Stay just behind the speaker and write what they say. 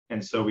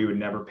And so we would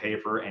never pay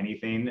for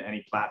anything,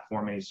 any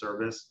platform, any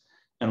service,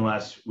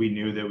 unless we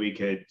knew that we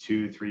could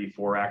 2, 3,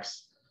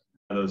 4x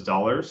those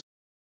dollars.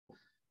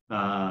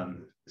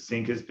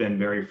 CINC has been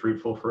very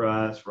fruitful for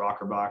us.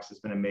 Rokrbox has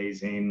been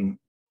amazing.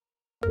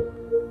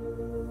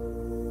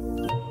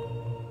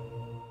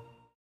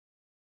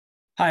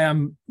 Hi,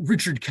 I'm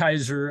Richard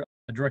Kaiser,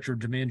 Director of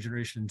Demand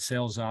Generation and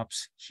Sales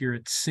Ops here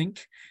at CINC,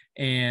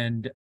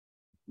 and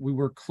we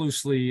work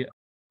closely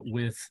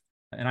with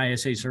an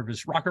ISA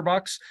service,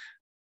 Rokrbox,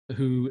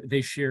 who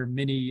they share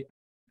many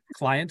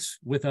clients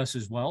with us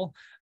as well.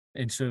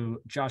 And so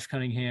Josh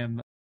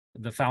Cunningham,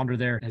 the founder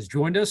there, has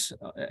joined us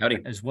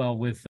as well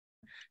with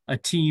a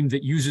team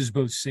that uses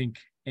both CINC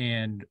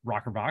and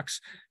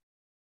Rokrbox.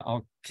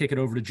 I'll kick it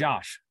over to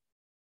Josh.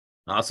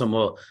 Awesome.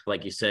 Well,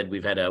 like you said,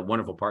 we've had a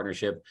wonderful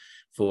partnership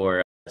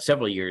for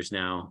several years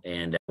now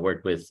and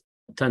worked with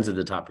tons of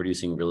the top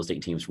producing real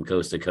estate teams from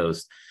coast to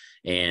coast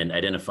and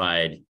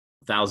identified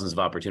thousands of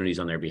opportunities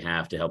on their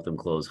behalf to help them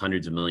close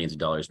hundreds of millions of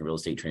dollars in real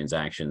estate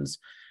transactions.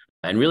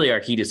 And really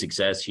our key to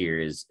success here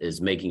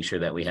is making sure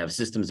that we have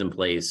systems in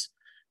place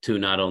to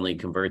not only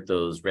convert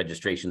those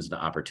registrations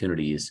into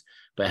opportunities,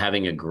 but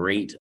having a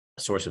great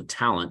source of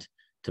talent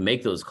to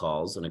make those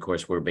calls. And of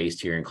course, we're based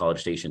here in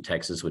College Station,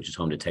 Texas, which is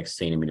home to Texas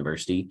A&M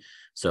University.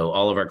 So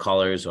all of our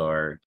callers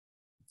are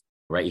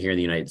right here in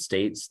the United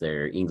States.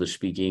 They're English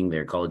speaking,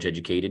 they're college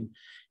educated.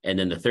 And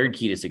then the third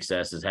key to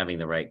success is having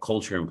the right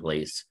culture in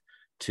place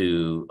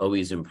to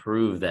always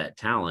improve that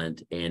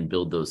talent and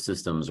build those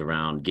systems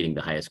around getting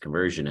the highest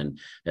conversion. And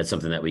that's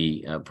something that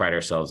we pride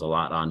ourselves a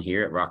lot on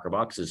here at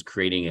Rokrbox, is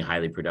creating a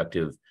highly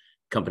productive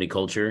company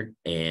culture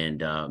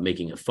and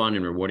making it fun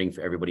and rewarding for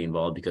everybody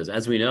involved. Because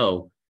as we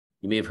know,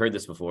 you may have heard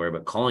this before,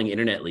 but calling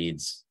internet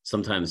leads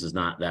sometimes is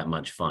not that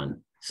much fun.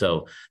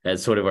 So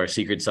that's sort of our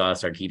secret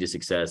sauce. Our key to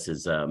success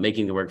is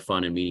making the work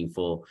fun and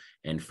meaningful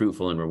and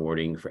fruitful and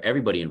rewarding for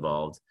everybody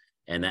involved.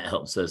 And that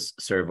helps us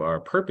serve our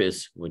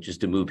purpose, which is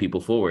to move people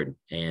forward.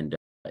 And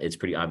it's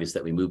pretty obvious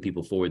that we move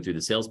people forward through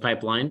the sales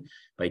pipeline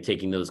by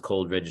taking those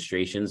cold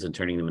registrations and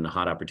turning them into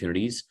hot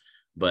opportunities.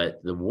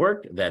 But the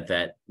work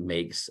that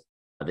makes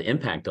the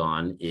impact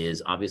on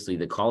is obviously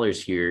the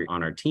callers here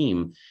on our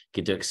team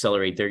get to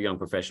accelerate their young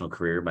professional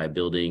career by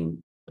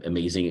building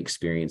amazing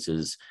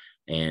experiences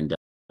and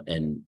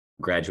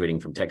graduating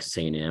from Texas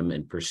A&M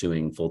and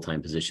pursuing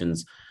full-time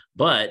positions.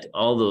 But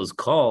all those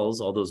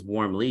calls, all those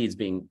warm leads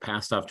being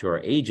passed off to our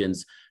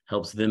agents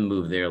helps them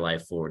move their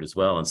life forward as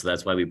well. And so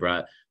that's why we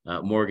brought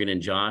Morgan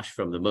and Josh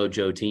from the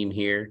Mojo team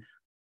here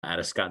out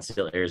of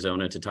Scottsdale,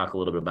 Arizona, to talk a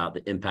little bit about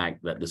the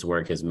impact that this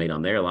work has made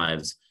on their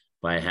lives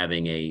by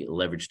having a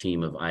leveraged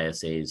team of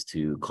ISAs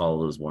to call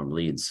those warm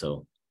leads.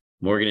 So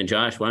Morgan and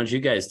Josh, why don't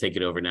you guys take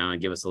it over now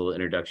and give us a little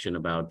introduction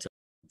about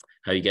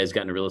how you guys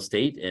got into real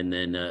estate and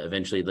then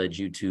eventually led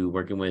you to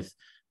working with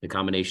the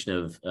combination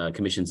of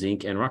Commissions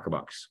Inc. and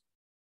Rokrbox.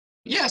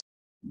 Yes,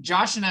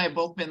 Josh and I have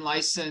both been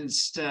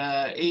licensed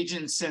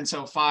agents since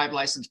 2005,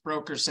 licensed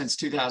brokers since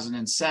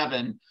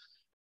 2007.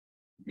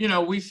 You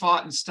know, we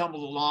fought and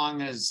stumbled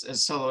along as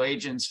solo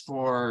agents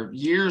for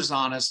years,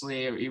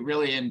 honestly,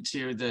 really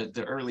into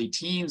the early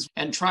teens,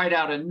 and tried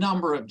out a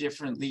number of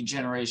different lead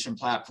generation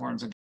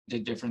platforms and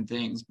did different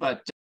things.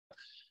 But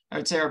I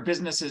would say our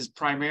business has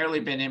primarily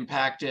been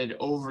impacted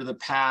over the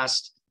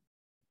past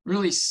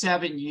really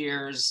 7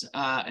 years.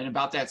 And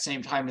about that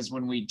same time is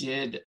when we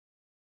did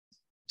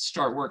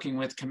start working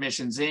with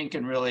Commissions Inc.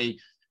 and really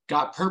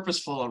got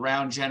purposeful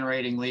around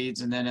generating leads.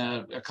 And then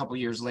a couple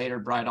of years later,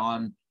 brought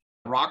on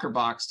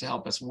Rokrbox to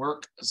help us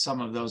work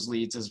some of those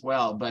leads as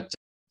well. But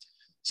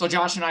so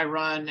Josh and I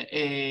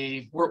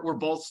we're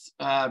both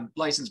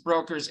licensed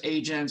brokers,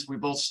 agents. We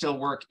both still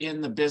work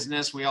in the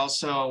business. We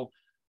also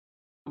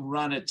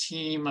run a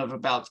team of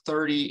about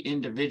 30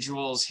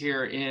 individuals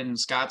here in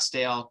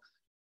Scottsdale.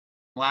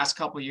 Last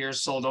couple of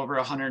years sold over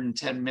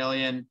 110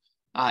 million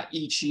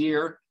each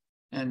year.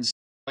 And so,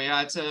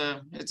 yeah,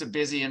 it's a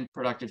busy and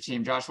productive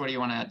team. Josh, what do you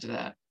want to add to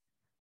that?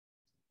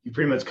 You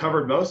pretty much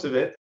covered most of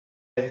it.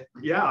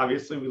 Yeah,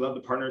 obviously we love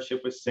the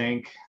partnership with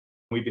CINC.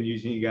 We've been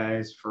using you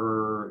guys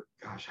for,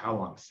 gosh, how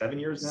long? 7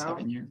 years now?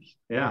 7 years.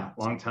 Yeah,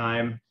 long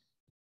time.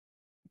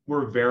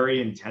 We're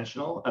very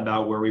intentional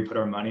about where we put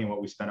our money and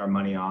what we spend our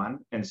money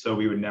on. And so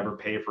we would never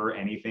pay for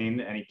anything,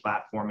 any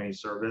platform, any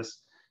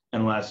service,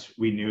 unless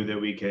we knew that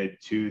we could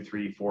 2,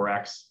 3,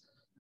 4x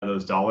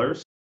those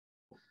dollars.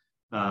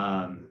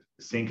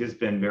 CINC has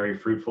been very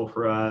fruitful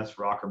for us.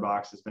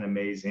 Rokrbox has been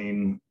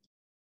amazing.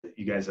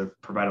 You guys have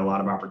provided a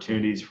lot of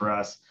opportunities for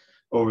us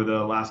over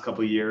the last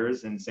couple of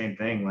years. And same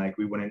thing, like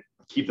we wouldn't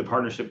keep the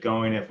partnership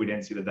going if we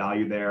didn't see the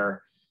value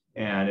there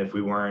and if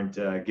we weren't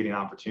getting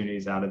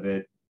opportunities out of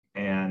it.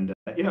 And,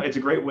 you know, it's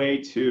a great way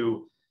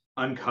to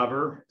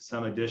uncover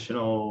some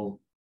additional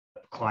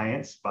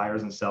clients,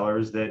 buyers and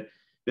sellers that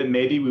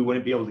maybe we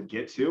wouldn't be able to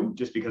get to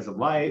just because of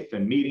life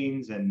and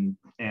meetings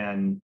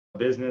and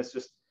business.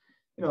 Just,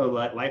 you know,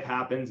 life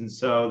happens. And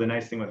so the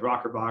nice thing with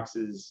Rokrbox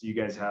is you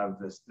guys have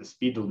the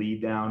speed to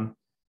lead down,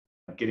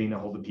 getting a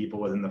hold of people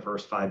within the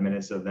first 5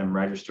 minutes of them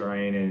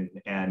registering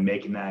and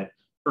making that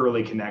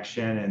early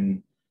connection.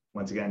 And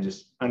once again,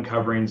 just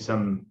uncovering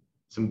some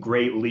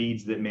great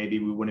leads that maybe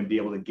we wouldn't be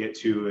able to get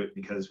to it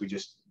because we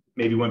just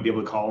maybe wouldn't be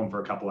able to call them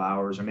for a couple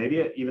hours or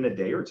maybe even a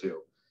day or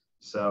two.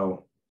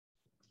 So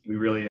we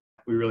really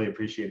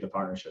appreciate the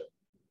partnership.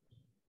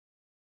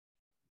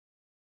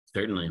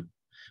 Certainly.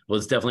 Well,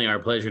 it's definitely our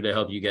pleasure to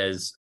help you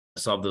guys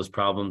solve those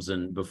problems.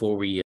 And before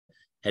we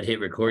had hit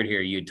record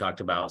here, you talked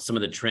about some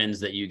of the trends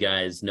that you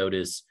guys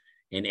notice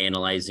in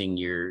analyzing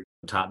your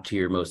top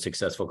tier, most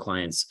successful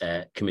clients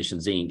at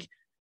Commissions Inc.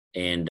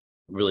 And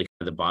really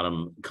the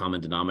bottom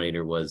common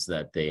denominator was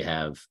that they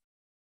have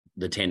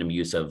the tandem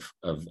use of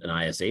an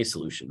ISA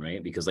solution,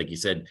 right? Because like you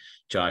said,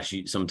 Josh,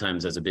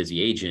 sometimes as a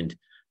busy agent,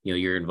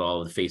 you're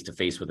involved face to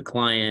face with a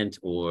client,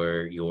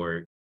 or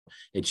you're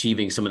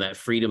achieving some of that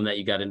freedom that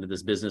you got into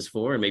this business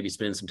for, and maybe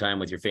spend some time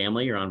with your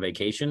family or on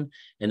vacation,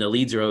 and the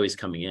leads are always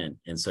coming in.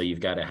 And so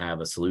you've got to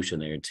have a solution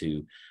there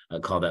to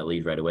call that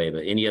lead right away.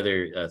 But any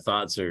other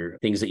thoughts or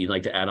things that you'd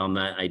like to add on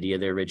that idea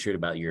there, Richard,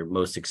 about your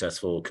most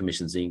successful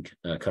Commissions Inc.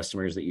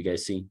 Customers that you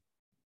guys see?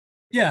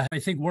 Yeah, I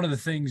think one of the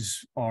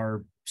things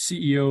our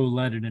CEO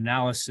led an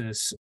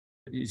analysis,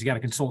 he's got a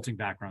consulting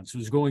background. So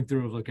he's going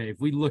through, okay, if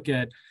we look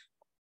at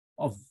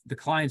of the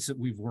clients that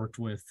we've worked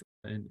with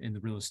in the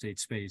real estate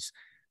space,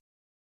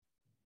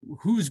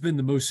 who's been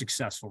the most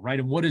successful, right?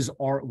 And what is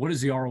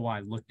the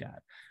ROI looked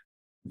at?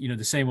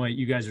 The same way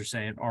you guys are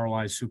saying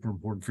ROI is super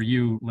important for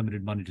you,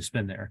 limited money to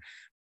spend there.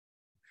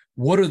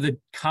 What are the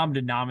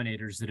common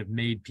denominators that have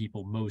made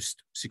people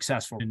most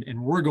successful?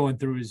 And we're going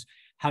through is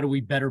how do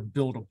we better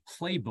build a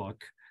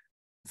playbook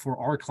for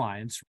our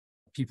clients,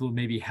 people who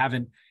maybe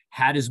haven't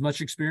had as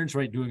much experience,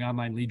 right, doing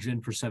online lead gen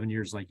for 7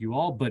 years like you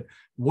all, but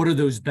what are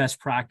those best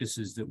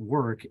practices that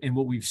work? And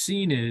what we've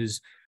seen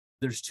is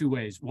there's two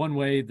ways. One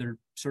way, there are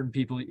certain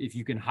people, if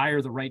you can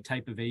hire the right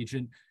type of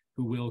agent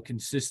who will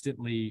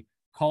consistently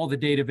call the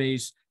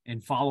database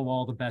and follow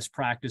all the best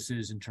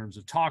practices in terms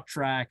of talk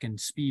track and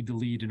speed to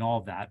lead and all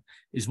of that,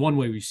 is one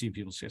way we've seen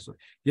people successful.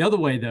 The other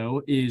way,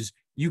 though, is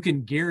you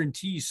can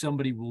guarantee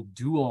somebody will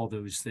do all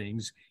those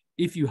things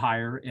if you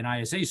hire an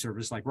ISA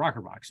service like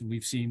Rokrbox. And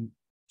we've seen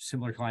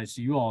similar clients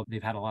to you all,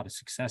 they've had a lot of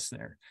success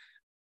there.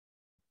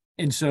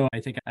 And so I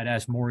think I'd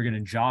ask Morgan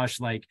and Josh,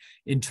 like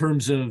in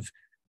terms of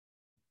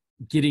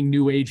getting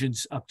new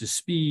agents up to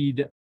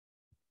speed,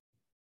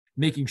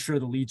 making sure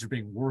the leads are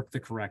being worked the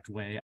correct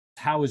way,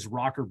 how has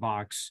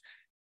Rokrbox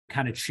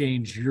kind of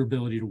changed your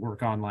ability to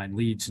work online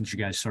leads since you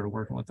guys started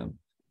working with them?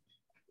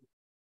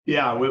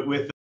 Yeah,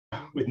 with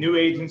new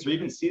agents or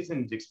even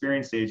seasoned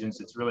experienced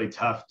agents, it's really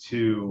tough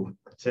to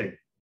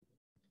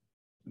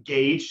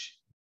gauge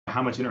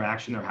how much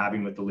interaction they're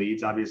having with the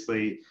leads.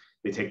 Obviously,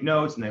 they take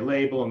notes and they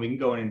label, and we can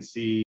go in and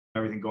see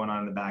everything going on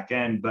in the back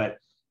end. But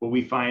what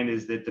we find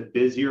is that the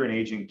busier an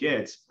agent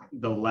gets,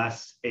 the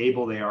less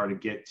able they are to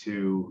get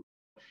to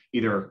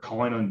either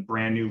calling on a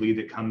brand new lead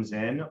that comes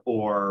in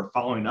or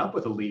following up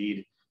with a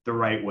lead the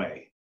right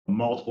way.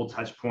 Multiple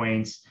touch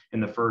points in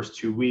the first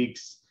 2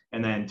 weeks,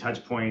 and then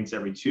touch points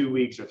every 2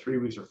 weeks or 3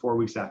 weeks or 4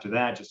 weeks after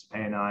that, just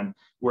depending on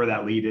where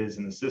that lead is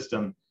in the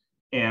system.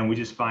 And we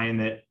just find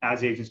that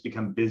as agents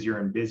become busier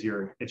and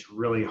busier, it's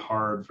really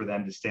hard for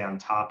them to stay on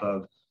top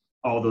of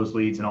all those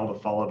leads and all the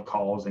follow-up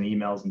calls and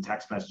emails and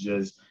text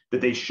messages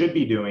that they should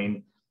be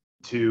doing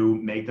to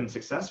make them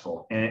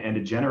successful and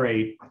to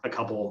generate a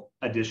couple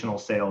additional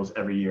sales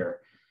every year.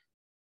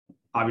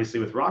 Obviously,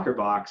 with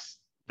Rokrbox,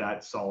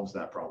 that solves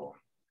that problem.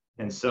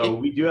 And so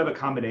we do have a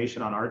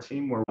combination on our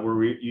team where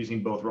we're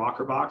using both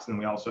Rokrbox, and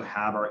we also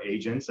have our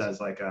agents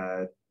as like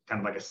a kind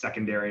of like a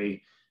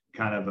secondary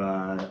kind of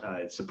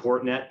a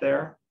support net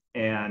there.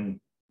 And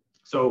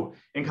so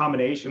in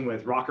combination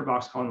with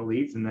Rokrbox calling the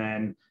leads, and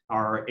then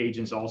our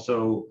agents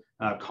also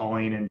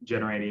calling and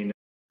generating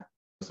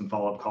some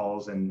follow-up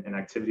calls and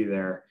activity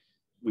there,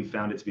 we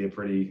found it to be a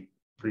pretty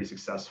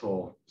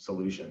successful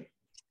solution.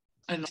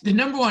 And the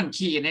number one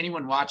key, and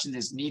anyone watching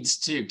this needs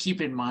to keep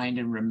in mind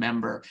and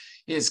remember,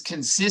 is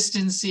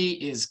consistency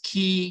is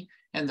key,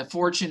 and the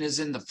fortune is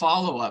in the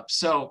follow-up.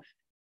 So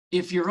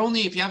if you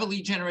have a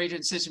lead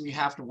generation system, you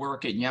have to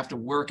work it, and you have to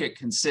work it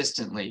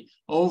consistently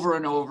over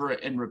and over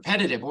and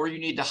repetitive, or you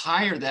need to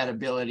hire that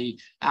ability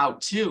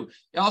out too.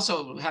 You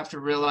also have to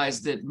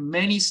realize that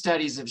many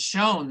studies have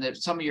shown that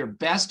some of your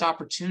best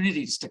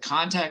opportunities to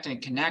contact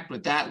and connect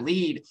with that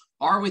lead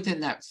are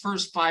within that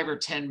first 5 or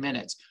 10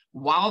 minutes.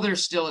 While they're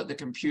still at the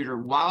computer,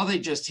 while they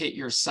just hit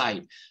your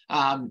site.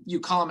 You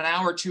call them an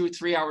hour, 2 or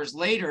 3 hours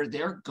later,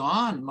 they're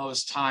gone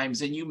most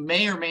times, and you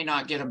may or may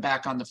not get them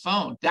back on the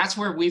phone. That's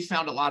where we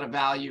found a lot of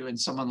value in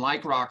someone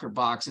like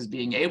Rokrbox, is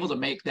being able to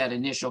make that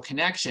initial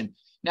connection.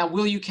 Now,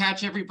 will you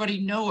catch everybody?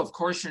 No, of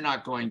course you're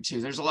not going to.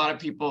 There's a lot of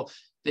people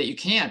that you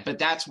can't, but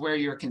that's where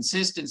your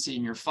consistency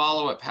and your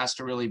follow-up has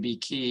to really be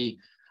key.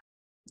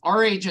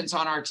 Our agents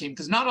on our team,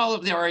 because not all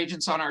of our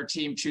agents on our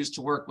team choose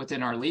to work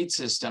within our lead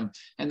system,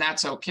 and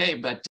that's okay.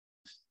 But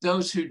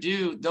those who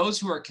do, those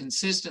who are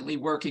consistently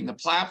working the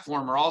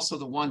platform, are also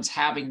the ones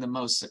having the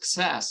most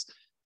success.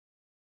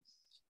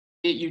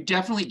 You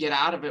definitely get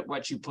out of it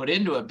what you put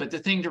into it. But the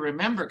thing to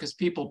remember, because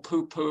people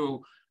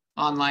poo-poo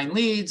online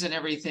leads and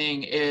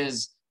everything,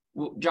 is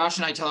Josh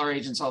and I tell our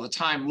agents all the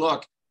time,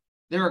 look,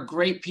 there are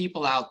great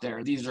people out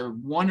there. These are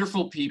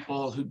wonderful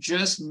people who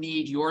just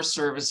need your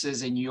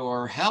services and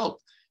your help.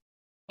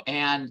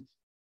 And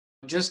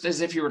just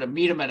as if you were to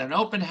meet them at an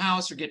open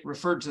house or get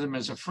referred to them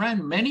as a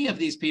friend, many of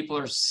these people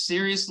are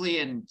seriously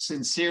and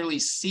sincerely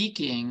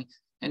seeking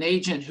an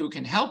agent who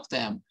can help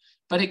them.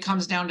 But it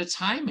comes down to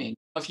timing.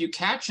 If you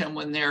catch them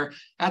when they're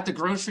at the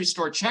grocery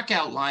store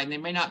checkout line, they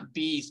may not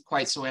be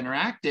quite so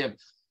interactive.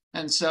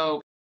 And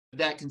so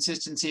that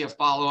consistency of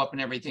follow-up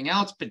and everything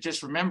else, but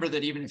just remember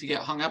that even if you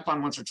get hung up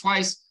on once or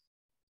twice,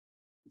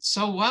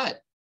 so what?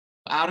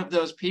 Out of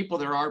those people,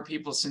 there are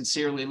people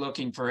sincerely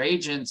looking for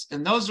agents,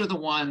 and those are the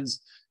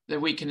ones that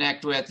we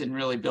connect with and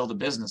really build a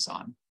business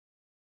on.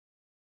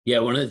 Yeah,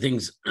 one of the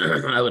things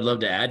I would love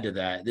to add to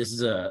that, this is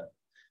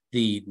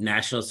the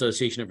National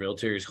Association of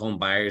Realtors Home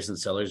Buyers and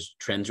Sellers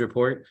Trends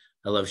Report.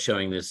 I love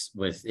showing this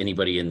with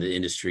anybody in the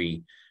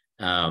industry.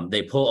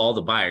 They pull all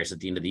the buyers at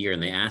the end of the year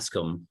and they ask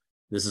them,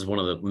 this is one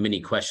of the many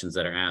questions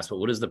that are asked, but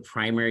what is the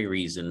primary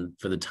reason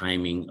for the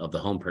timing of the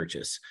home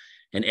purchase?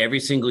 And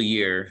every single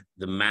year,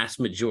 the mass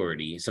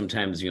majority,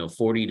 sometimes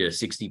 40 to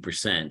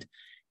 60%,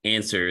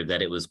 answer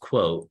that it was,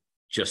 quote,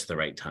 just the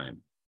right time.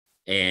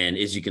 And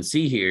as you can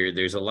see here,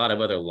 there's a lot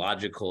of other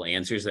logical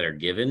answers that are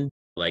given,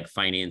 like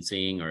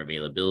financing or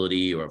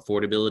availability or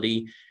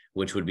affordability,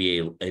 which would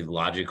be a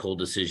logical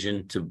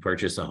decision to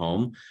purchase a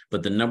home.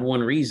 But the number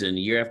one reason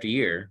year after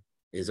year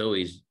is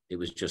always, it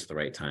was just the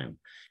right time.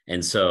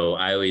 And so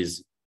I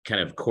always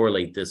kind of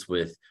correlate this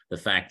with the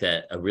fact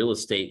that a real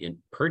estate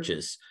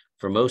purchase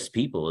for most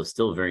people is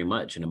still very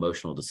much an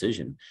emotional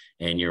decision.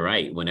 And you're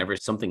right, whenever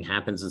something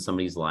happens in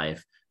somebody's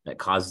life that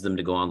causes them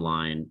to go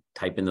online,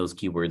 type in those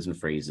keywords and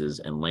phrases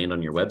and land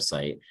on your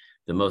website,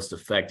 the most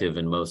effective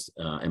and most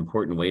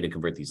important way to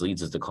convert these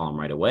leads is to call them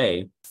right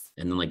away.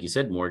 And then, like you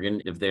said,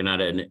 Morgan, if they're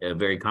not a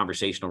very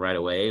conversational right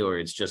away, or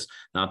it's just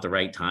not the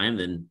right time,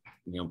 then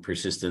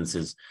persistence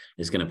is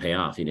going to pay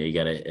off. You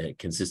got to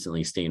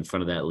consistently stay in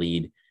front of that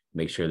lead,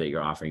 make sure that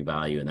you're offering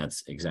value, and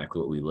that's exactly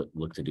what we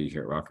look to do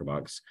here at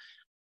Rokrbox.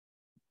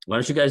 Why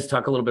don't you guys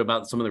talk a little bit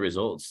about some of the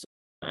results?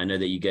 I know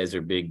that you guys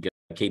are big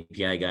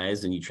KPI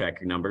guys, and you track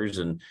your numbers,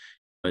 and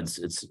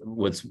it's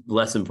what's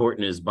less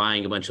important is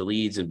buying a bunch of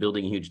leads and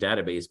building a huge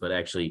database, but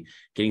actually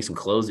getting some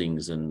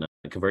closings and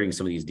converting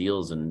some of these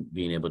deals and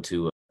being able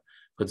to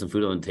put some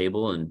food on the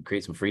table and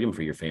create some freedom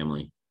for your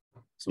family.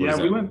 So yeah,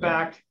 we went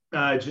back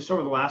just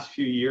over the last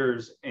few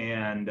years,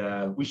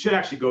 and we should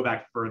actually go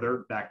back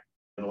further, back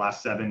the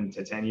last 7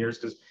 to 10 years,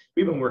 because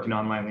we've been working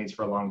online leads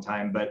for a long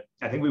time. But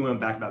I think we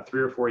went back about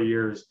 3 or 4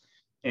 years.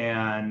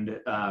 And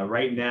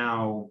right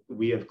now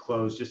we have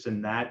closed, just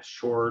in that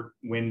short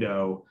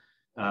window,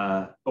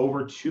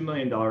 over $2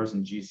 million in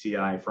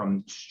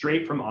GCI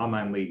straight from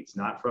online leads,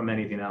 not from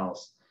anything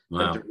else,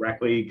 wow, but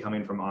directly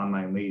coming from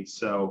online leads.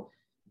 So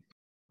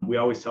we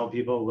always tell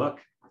people, look,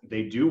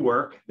 they do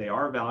work, they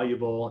are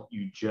valuable,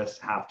 you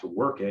just have to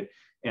work it.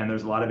 And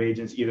there's a lot of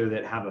agents either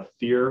that have a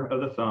fear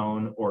of the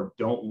phone or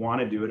don't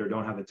want to do it or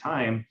don't have the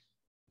time.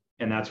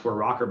 And that's where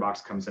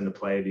Rokrbox comes into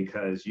play,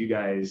 because you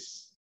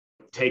guys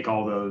take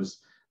all those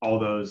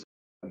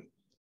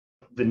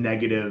the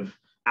negative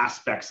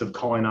aspects of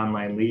calling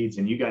online leads,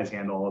 and you guys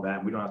handle all of that,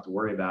 and we don't have to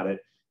worry about it.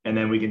 And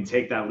then we can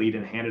take that lead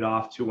and hand it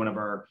off to one of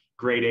our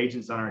great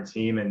agents on our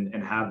team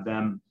and have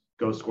them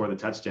go score the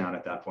touchdown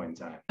at that point in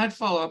time. I'd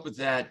follow up with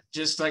that.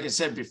 Just like I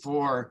said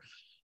before,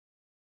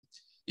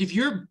 if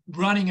you're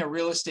running a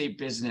real estate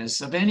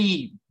business of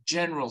any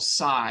general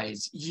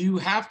size, you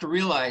have to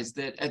realize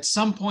that at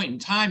some point in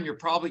time, you're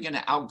probably going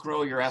to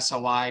outgrow your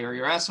SOI, or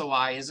your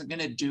SOI isn't going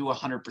to do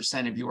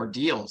 100% of your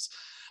deals.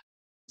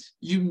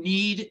 You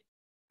need,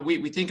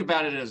 we think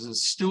about it as a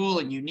stool,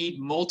 and you need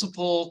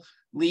multiple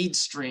lead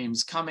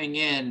streams coming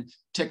in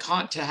to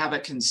have a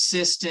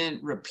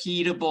consistent,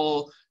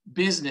 repeatable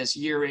business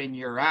year in,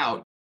 year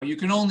out. You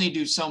can only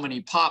do so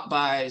many pop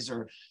buys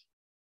or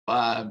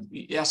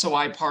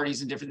SOI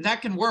parties and different,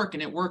 that can work,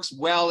 and it works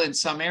well in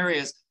some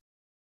areas.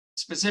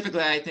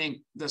 Specifically, I think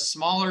the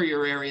smaller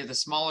your area, the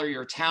smaller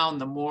your town,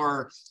 the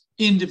more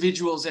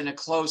individuals in a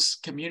close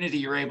community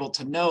you're able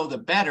to know, the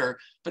better.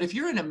 But if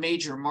you're in a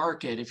major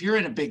market, if you're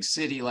in a big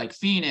city like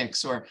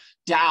Phoenix or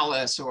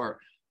Dallas or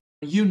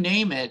you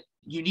name it,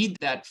 you need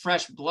that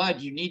fresh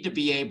blood. You need to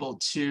be able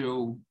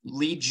to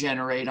lead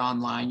generate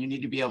online. You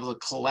need to be able to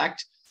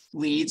collect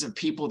leads of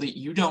people that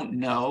you don't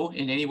know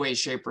in any way,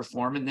 shape, or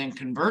form, and then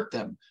convert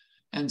them.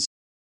 And,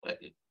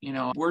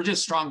 we're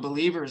just strong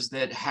believers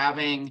that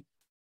having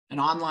an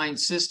online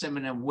system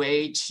and a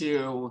way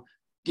to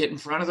get in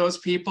front of those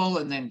people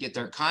and then get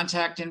their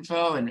contact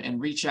info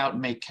and reach out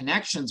and make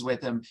connections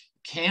with them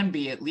can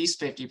be at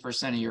least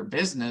 50% of your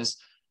business.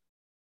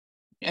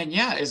 And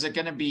yeah, is it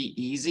going to be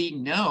easy?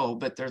 No,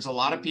 but there's a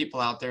lot of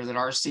people out there that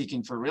are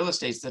seeking for real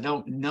estate that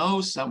don't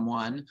know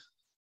someone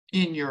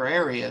in your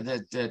area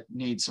that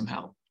needs some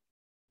help.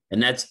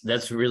 And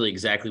that's really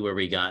exactly where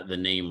we got the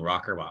name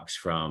Rokrbox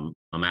from.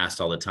 I'm asked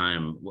all the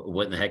time,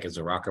 what in the heck is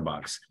a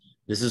Rokrbox?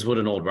 This is what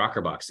an old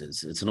Rokrbox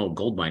is. It's an old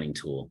gold mining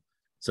tool.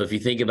 So if you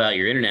think about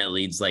your internet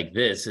leads like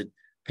this,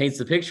 paints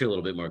the picture a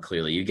little bit more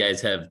clearly. You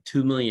guys have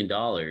 $2 million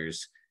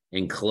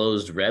in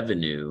closed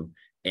revenue,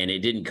 and it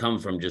didn't come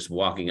from just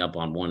walking up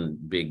on one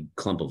big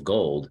clump of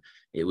gold.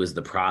 It was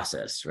the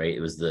process, right?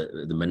 It was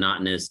the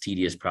monotonous,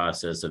 tedious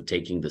process of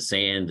taking the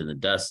sand and the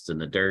dust and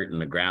the dirt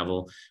and the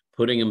gravel,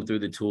 putting them through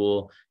the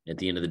tool. At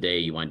the end of the day,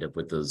 you wind up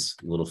with those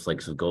little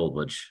flakes of gold,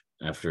 which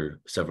after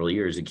several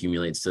years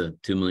accumulates to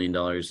 $2 million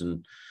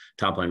in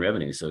top line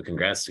revenue. So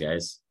congrats,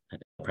 guys.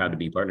 Proud to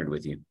be partnered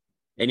with you.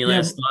 Any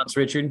last thoughts,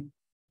 Richard?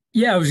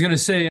 Yeah, I was going to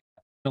say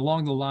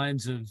along the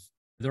lines of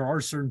there are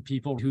certain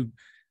people who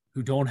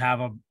don't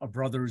have a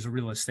brother who's a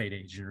real estate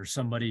agent or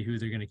somebody who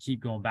they're going to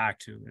keep going back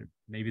to.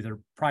 Maybe their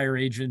prior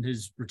agent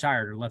has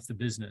retired or left the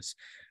business.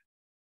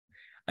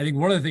 I think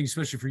one of the things,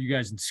 especially for you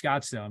guys in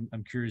Scottsdale,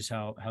 I'm curious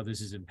how this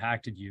has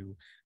impacted you.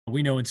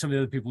 We know in some of the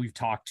other people we've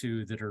talked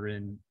to that are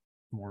in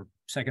more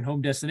second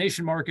home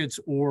destination markets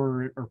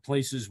or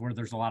places where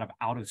there's a lot of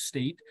out of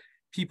state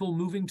people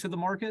moving to the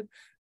market.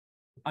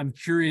 I'm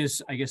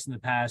curious, I guess, in the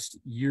past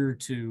year or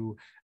two,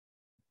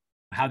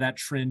 how that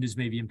trend has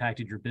maybe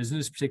impacted your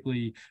business,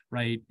 particularly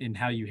right in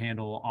how you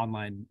handle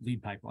online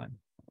lead pipeline.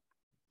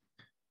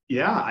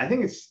 Yeah, I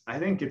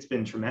think it's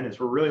been tremendous.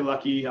 We're really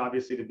lucky,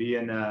 obviously, to be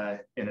in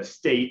a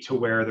state to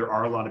where there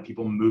are a lot of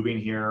people moving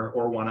here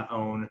or want to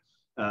own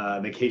a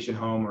vacation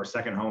home or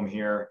second home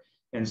here.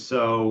 And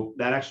so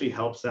that actually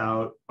helps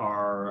out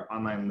our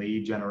online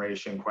lead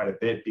generation quite a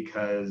bit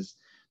because,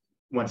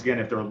 once again,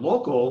 if they're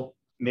local,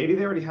 maybe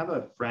they already have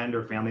a friend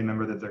or family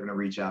member that they're going to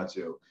reach out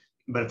to.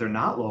 But if they're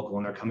not local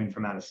and they're coming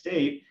from out of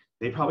state,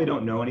 they probably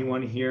don't know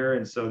anyone here.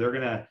 And so they're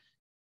going to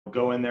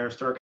go in there,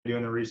 start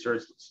doing the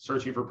research,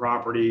 searching for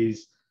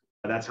properties.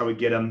 That's how we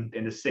get them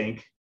into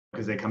CINC,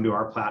 because they come to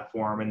our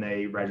platform and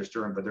they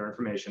register and put their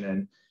information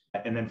in.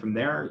 And then from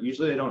there,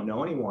 usually they don't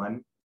know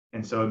anyone.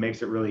 And so it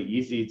makes it really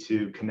easy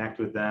to connect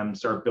with them,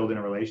 start building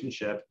a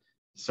relationship,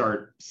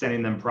 start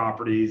sending them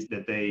properties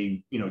that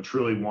they,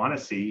 truly want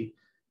to see.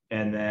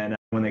 And then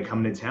when they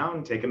come to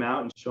town, take them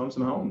out and show them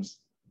some homes.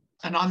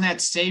 And on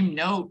that same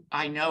note,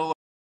 I know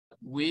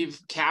we've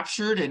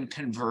captured and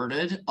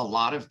converted a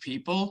lot of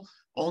people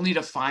only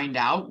to find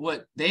out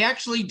what they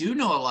actually do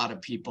know. A lot of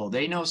people,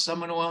 they know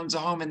someone who owns a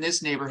home in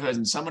this neighborhood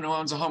and someone who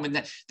owns a home in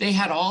that. They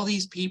had all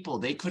these people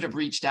they could have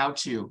reached out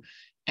to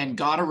and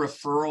got a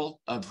referral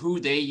of who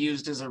they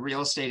used as a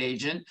real estate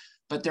agent,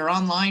 but they're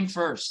online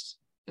first.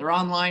 They're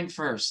online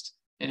first.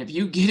 And if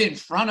you get in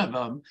front of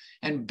them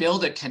and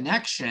build a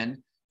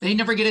connection, they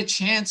never get a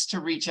chance to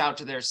reach out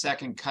to their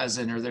second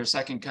cousin or their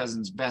second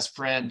cousin's best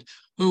friend,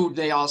 who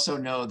they also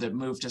know that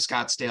moved to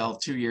Scottsdale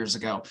 2 years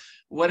ago.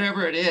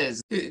 Whatever it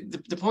is,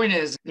 the point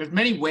is there's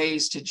many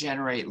ways to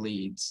generate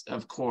leads,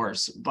 of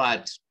course,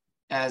 but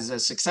as a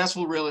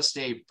successful real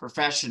estate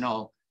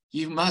professional,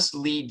 you must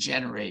lead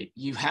generate.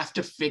 You have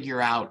to figure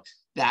out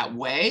that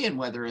way, and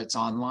whether it's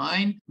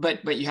online,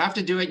 but you have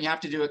to do it, and you have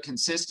to do it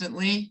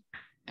consistently.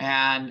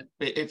 And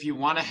if you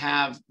want to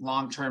have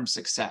long-term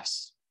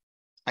success,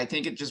 I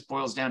think it just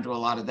boils down to a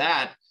lot of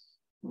that.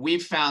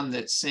 We've found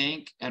that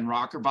CINC and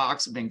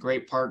Rokrbox have been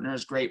great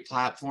partners, great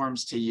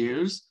platforms to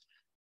use.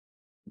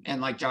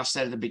 And like Josh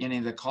said at the beginning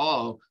of the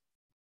call,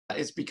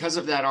 it's because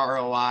of that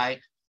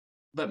ROI.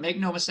 But make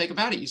no mistake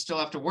about it, you still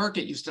have to work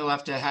it. You still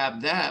have to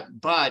have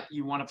that. But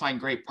you want to find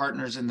great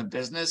partners in the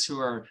business who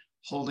are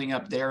holding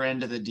up their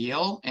end of the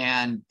deal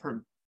and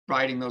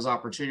providing those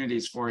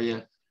opportunities for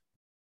you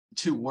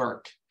to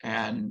work.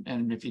 And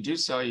if you do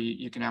so,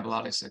 you can have a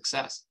lot of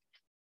success.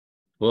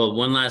 Well,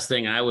 one last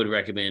thing I would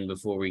recommend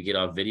before we get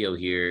off video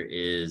here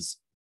is,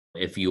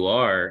 if you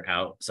are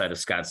outside of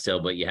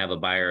Scottsdale, but you have a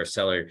buyer or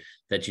seller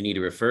that you need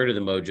to refer to the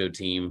Mojo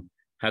team,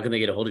 how can they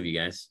get a hold of you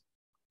guys?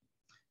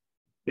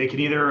 They can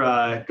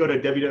either go to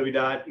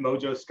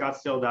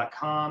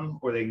www.mojoscottsdale.com,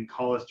 or they can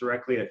call us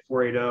directly at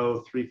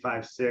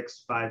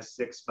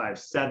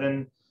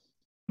 480-356-5657.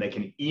 They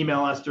can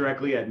email us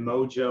directly at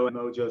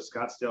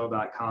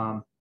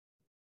mojoscottsdale.com.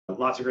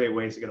 Lots of great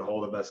ways to get a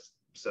hold of us.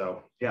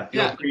 So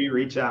feel free to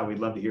reach out. We'd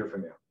love to hear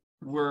from you.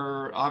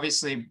 We're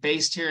obviously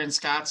based here in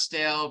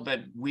Scottsdale,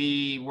 but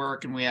we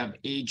work and we have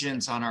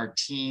agents on our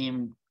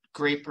team,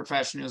 great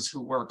professionals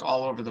who work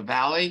all over the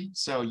Valley.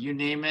 So you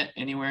name it,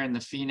 anywhere in the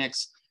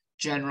Phoenix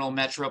general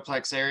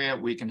metroplex area,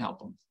 we can help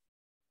them.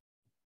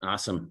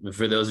 Awesome. And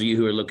for those of you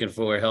who are looking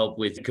for help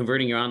with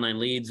converting your online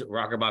leads,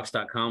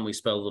 rokrbox.com. We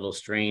spell a little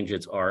strange.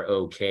 It's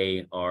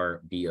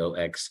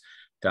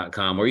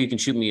ROKRBOX.com. Or you can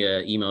shoot me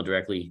an email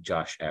directly,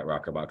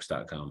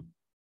 josh@rokrbox.com.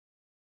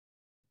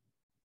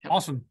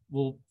 Awesome.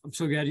 Well, I'm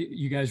so glad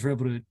you guys were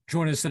able to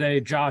join us today.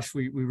 Josh,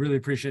 we really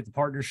appreciate the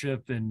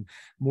partnership, and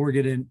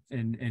Morgan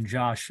and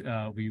Josh,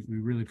 we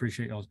really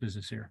appreciate y'all's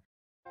business here.